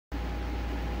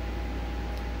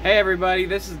Hey everybody,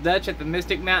 this is Dutch at the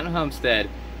Mystic Mountain Homestead,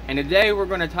 and today we're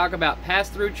going to talk about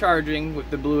pass-through charging with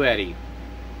the Bluetti.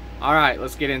 Alright,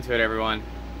 let's get into it, everyone.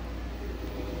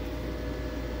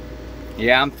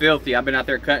 Yeah, I'm filthy. I've been out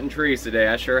there cutting trees today.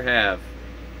 I sure have.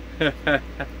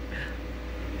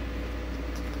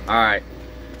 Alright,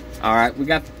 we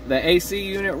got the AC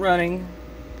unit running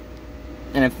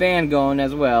and a fan going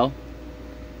as well,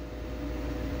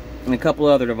 and a couple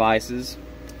other devices.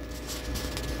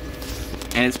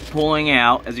 And it's pulling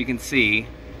out, as you can see,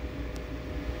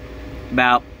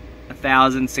 about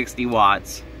 1,060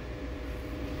 watts.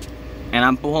 And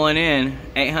I'm pulling in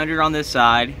 800 on this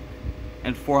side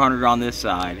and 400 on this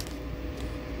side.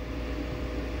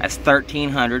 That's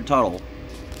 1,300 total.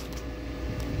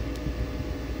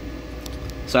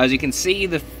 So as you can see,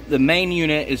 the main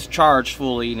unit is charged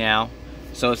fully now,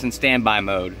 so it's in standby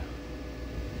mode.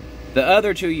 The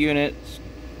other two units,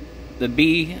 the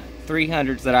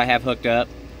B300s that I have hooked up,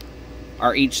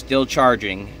 are each still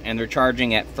charging, and they're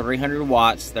charging at 300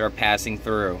 watts that are passing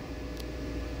through.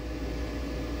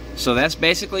 So that's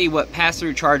basically what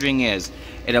pass-through charging is.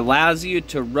 It allows you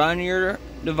to run your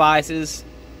devices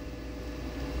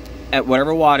at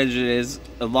whatever wattage it is.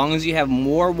 As long as you have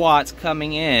more watts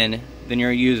coming in than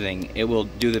you're using, it will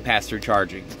do the pass-through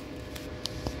charging.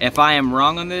 If I am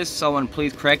wrong on this, someone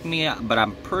please correct me, but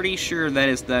I'm pretty sure that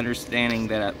is the understanding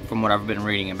that from what I've been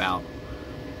reading about.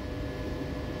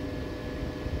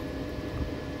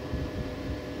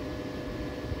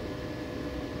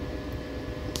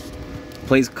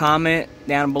 Please comment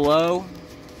down below.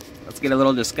 Let's get a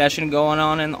little discussion going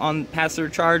on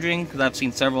pass-through charging, because I've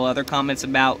seen several other comments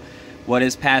about what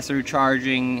is pass-through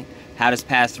charging, how does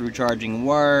pass-through charging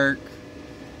work.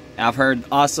 I've heard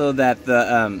also that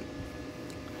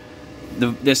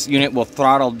this unit will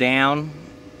throttle down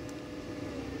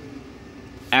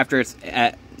after it's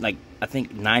at, like, I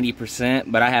think 90%,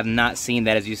 but I have not seen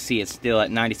that. As you see, it's still at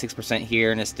 96%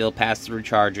 here, and it's still pass-through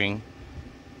charging.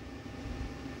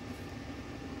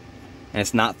 And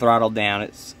it's not throttled down.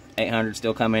 It's 800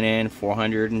 still coming in,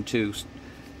 402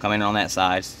 coming in on that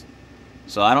side.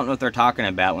 So I don't know what they're talking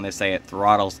about when they say it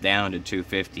throttles down to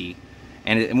 250.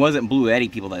 And it wasn't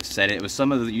Bluetti people that said it. It was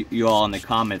some of you all in the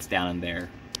comments down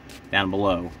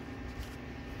below.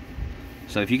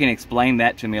 So if you can explain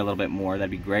that to me a little bit more,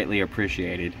 that'd be greatly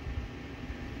appreciated.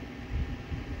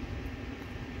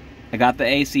 I got the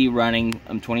AC running.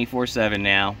 I'm 24/7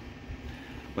 now.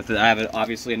 I have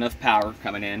obviously enough power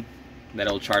coming in that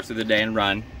it'll charge through the day and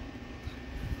run.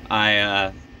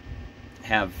 I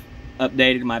have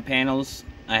updated my panels.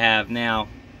 I have now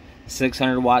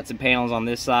 600 watts of panels on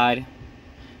this side,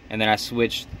 and then I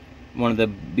switched one of the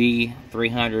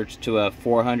B300s to a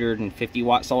 450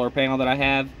 watt solar panel that I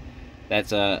have.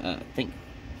 That's I think,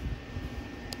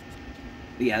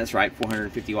 yeah, that's right,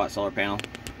 450 watt solar panel.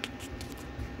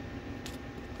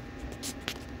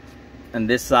 And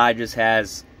this side just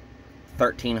has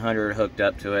 1,300 hooked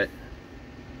up to it.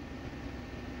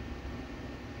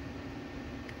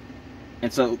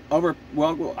 And so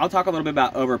I'll talk a little bit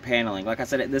about over paneling. Like I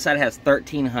said, this side has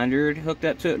 1,300 hooked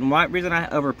up to it. And the reason I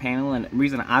over panel, and the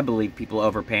reason I believe people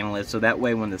over panel, is so that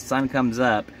way when the sun comes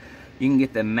up, you can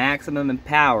get the maximum in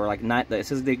power. Like it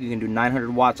says that you can do 900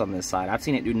 watts on this side. I've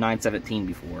seen it do 917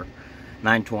 before,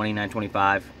 920,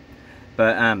 925.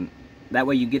 But that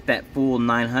way you get that full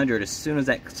 900 as soon as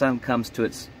that sun comes to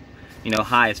its,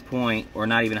 highest point, or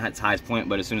not even its highest point,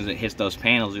 but as soon as it hits those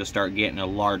panels, you'll start getting a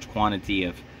large quantity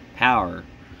of power.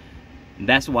 And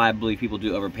that's why I believe people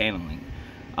do over paneling.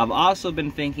 I've also been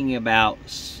thinking about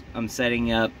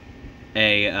setting up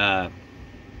a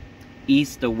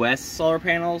east to west solar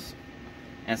panels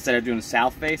instead of doing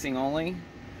south facing only,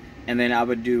 and then I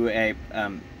would do a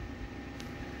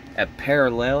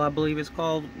parallel, I believe it's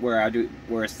called, where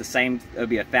it's the same. It would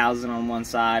be 1,000 on one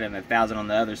side and 1,000 on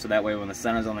the other, so that way when the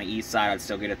sun is on the east side, I'd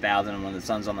still get 1,000, and when the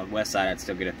sun's on the west side, I'd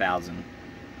still get 1,000.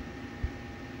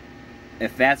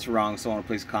 If that's wrong, someone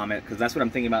please comment, because that's what I'm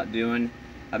thinking about doing.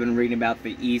 I've been reading about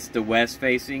the east to west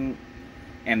facing,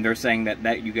 and they're saying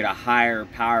that you get a higher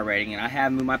power rating, and I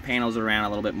have moved my panels around a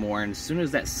little bit more, and as soon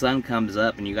as that sun comes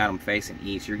up and you got them facing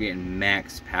east, you're getting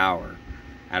max power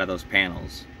out of those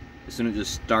panels. As soon as it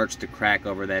just starts to crack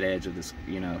over that edge of this,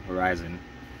 horizon.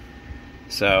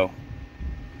 So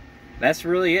that's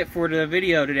really it for the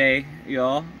video today,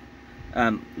 y'all.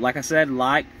 Like I said,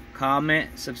 like,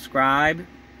 comment, subscribe.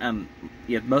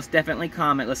 Yeah, most definitely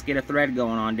comment. Let's get a thread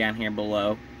going on down here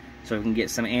below, so we can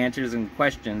get some answers and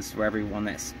questions for everyone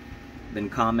that's been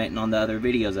commenting on the other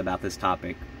videos about this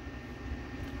topic.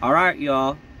 Alright,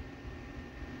 y'all.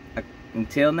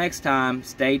 Until next time,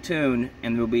 stay tuned,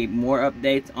 and there will be more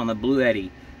updates on the Bluetti.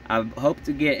 I hope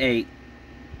to get a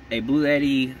a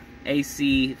Bluetti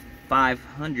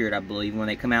Ac200, I believe, when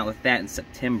they come out with that in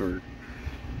September,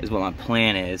 is what my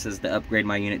plan is to upgrade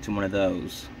my unit to one of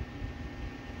those.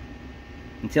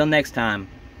 Until next time.